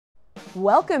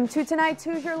Welcome to tonight's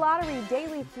Hoosier Lottery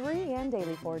Daily 3 and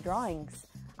Daily 4 drawings.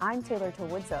 I'm Taylor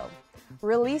Terwoodzo.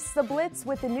 Release the blitz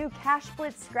with the new Cash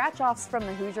Blitz scratch-offs from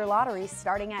the Hoosier Lottery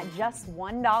starting at just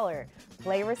 $1.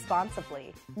 Play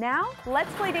responsibly. Now,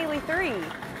 let's play Daily 3.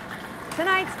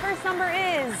 Tonight's first number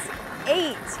is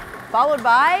 8, followed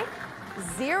by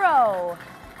 0.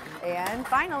 And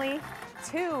finally,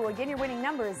 2. Again, your winning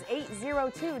number is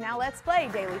 802. Now let's play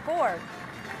Daily 4.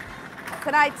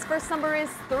 Tonight's first number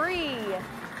is 3,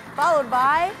 followed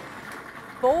by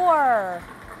 4.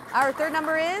 Our third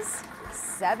number is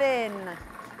 7.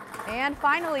 And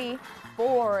finally,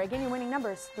 4. Again, your winning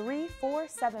number is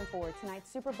 3474.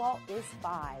 Tonight's Super Bowl is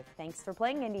 5. Thanks for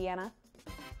playing, Indiana.